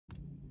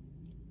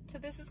So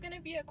this is going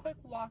to be a quick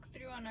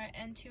walkthrough on our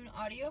Entune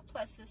Audio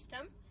Plus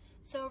system.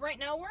 So right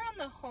now we're on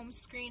the home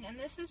screen, and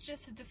this is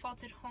just a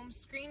defaulted home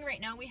screen. Right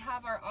now we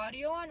have our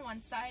audio on one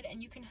side,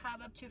 and you can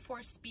have up to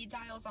 4 speed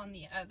dials on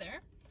the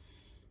other.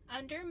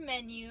 Under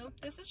menu,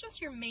 this is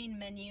just your main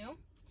menu.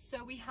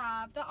 So we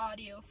have the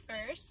audio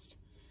first.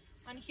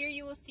 On here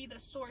you will see the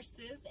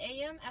sources,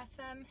 AM,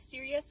 FM,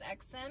 Sirius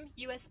XM,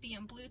 USB,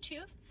 and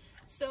Bluetooth.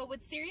 So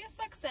with Sirius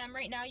XM,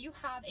 right now you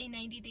have a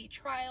 90-day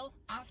trial.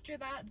 After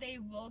that, they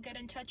will get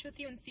in touch with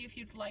you and see if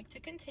you'd like to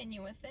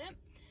continue with it.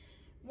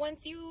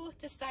 Once you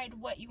decide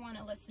what you want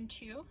to listen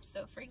to,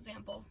 so for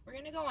example, we're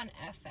going to go on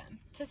FM.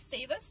 To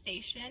save a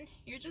station,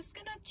 you're just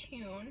going to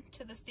tune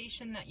to the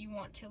station that you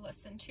want to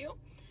listen to.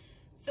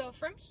 So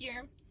from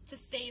here, to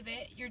save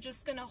it, you're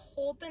just going to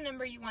hold the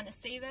number you want to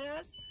save it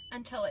as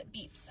until it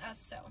beeps as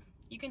so.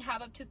 You can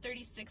have up to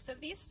 36 of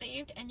these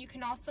saved, and you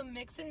can also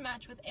mix and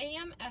match with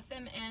AM,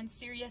 FM, and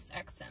Sirius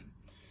XM.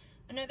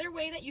 Another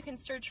way that you can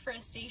search for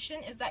a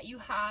station is that you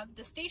have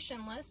the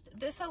station list.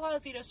 This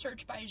allows you to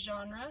search by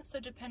genre, so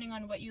depending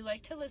on what you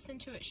like to listen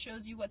to, it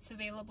shows you what's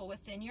available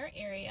within your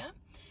area,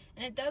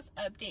 and it does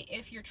update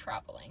if you're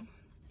traveling.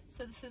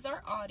 So this is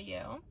our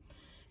audio.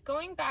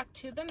 Going back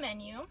to the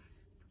menu,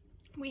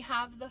 we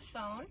have the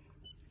phone,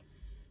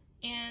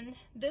 and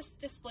this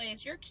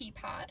displays your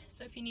keypad,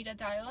 so if you need to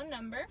dial a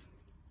number.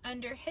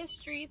 Under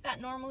history,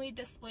 that normally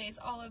displays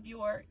all of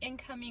your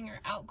incoming or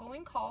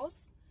outgoing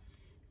calls.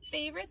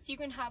 Favorites, you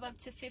can have up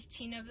to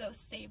 15 of those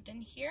saved in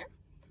here.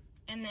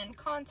 And then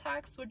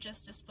contacts would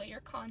just display your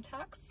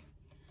contacts.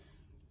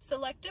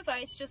 Select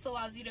device just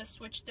allows you to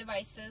switch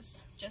devices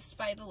just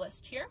by the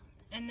list here.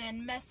 And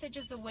then message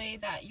is a way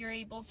that you're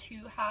able to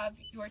have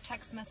your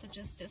text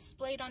messages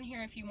displayed on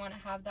here if you want to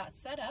have that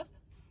set up.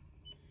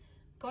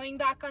 Going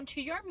back onto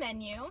your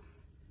menu,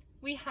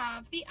 we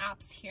have the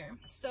apps here.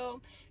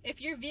 So if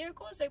your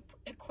vehicle is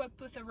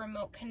equipped with a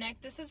remote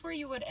connect, this is where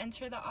you would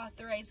enter the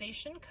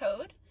authorization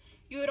code.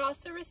 You would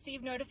also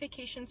receive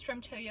notifications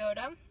from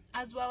Toyota,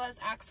 as well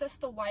as access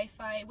the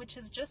Wi-Fi, which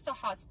is just a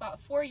hotspot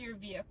for your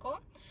vehicle.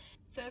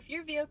 So if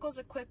your vehicle is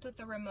equipped with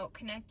a remote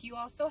connect, you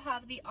also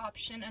have the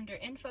option under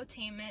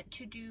infotainment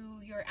to do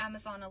your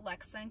Amazon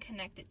Alexa and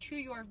connect it to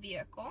your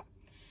vehicle.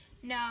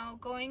 Now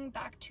going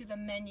back to the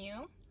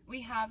menu, we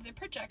have the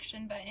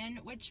projection button,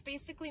 which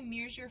basically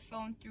mirrors your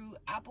phone through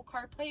Apple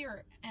CarPlay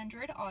or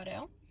Android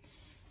Auto.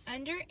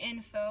 Under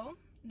info,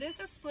 this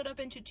is split up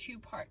into 2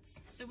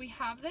 parts. So we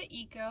have the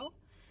eco,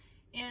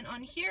 and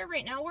on here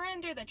right now we're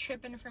under the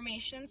trip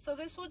information, so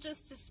this will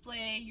just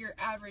display your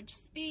average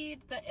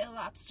speed, the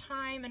elapsed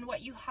time, and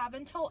what you have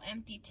until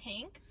empty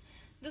tank.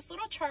 This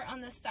little chart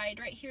on the side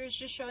right here is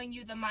just showing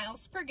you the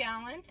miles per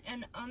gallon,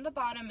 and on the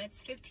bottom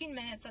it's 15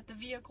 minutes that the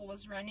vehicle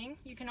was running.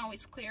 You can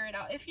always clear it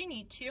out if you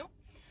need to.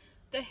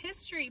 The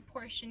history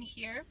portion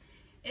here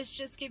is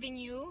just giving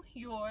you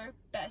your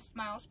best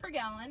miles per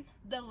gallon,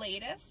 the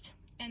latest,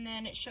 and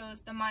then it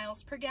shows the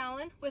miles per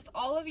gallon with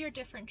all of your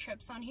different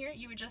trips on here.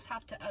 You would just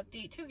have to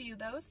update to view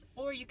those,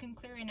 or you can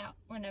clear it out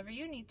whenever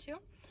you need to.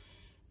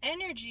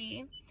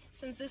 Energy,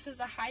 since this is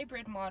a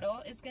hybrid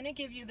model, is going to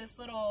give you this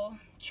little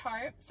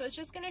chart. So it's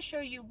just going to show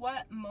you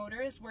what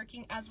motor is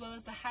working as well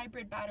as the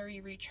hybrid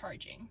battery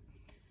recharging.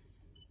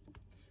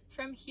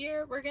 From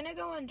here, we're going to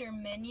go under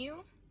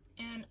menu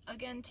and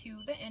again to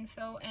the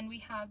info, and we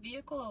have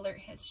vehicle alert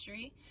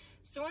history.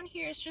 So on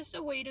here is just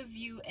a way to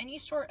view any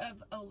sort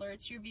of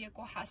alerts your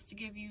vehicle has to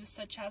give you,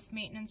 such as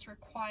maintenance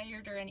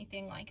required or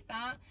anything like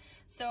that.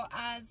 So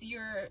as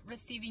you're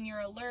receiving your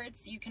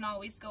alerts, you can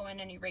always go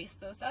in and erase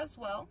those as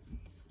well.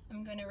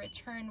 I'm going to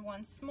return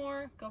once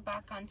more, go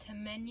back onto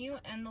menu,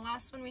 and the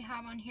last one we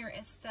have on here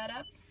is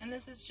setup, and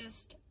this is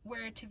just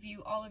where to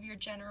view all of your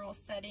general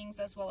settings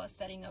as well as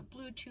setting up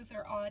Bluetooth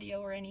or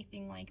audio or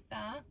anything like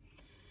that.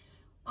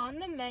 On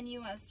the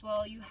menu as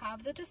well, you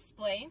have the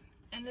display,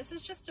 and this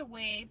is just a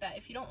way that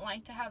if you don't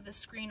like to have the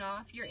screen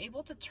off, you're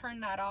able to turn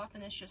that off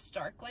and it's just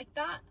dark like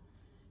that.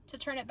 To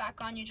turn it back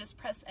on, you just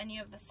press any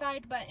of the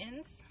side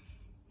buttons.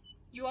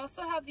 You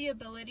also have the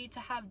ability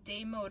to have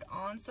day mode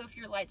on, so if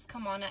your lights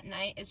come on at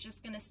night, it's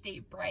just going to stay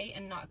bright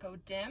and not go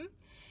dim.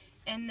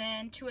 And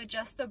then to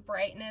adjust the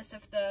brightness,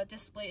 if the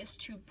display is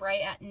too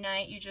bright at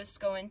night, you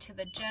just go into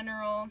the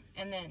general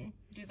and then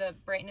do the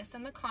brightness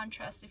and the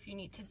contrast if you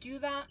need to do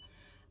that.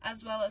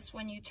 As well as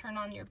when you turn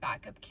on your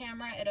backup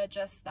camera, it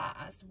adjusts that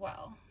as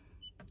well.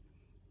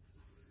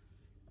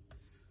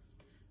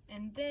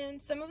 And then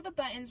some of the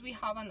buttons we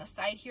have on the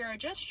side here are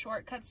just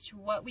shortcuts to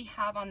what we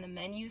have on the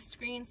menu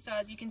screen. So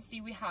as you can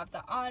see, we have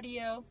the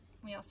audio,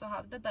 we also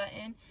have the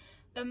button.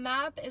 The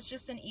map is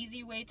just an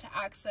easy way to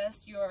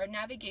access your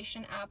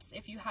navigation apps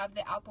if you have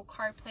the Apple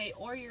CarPlay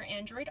or your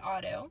Android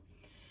Auto.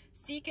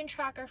 Seek and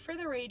track are for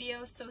the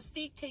radio, so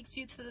seek takes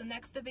you to the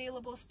next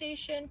available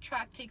station,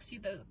 track takes you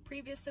to the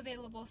previous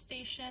available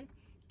station,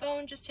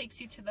 phone just takes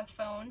you to the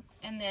phone,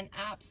 and then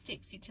apps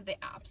takes you to the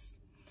apps.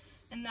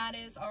 And that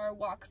is our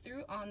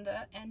walkthrough on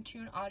the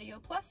Entune Audio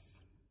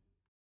Plus.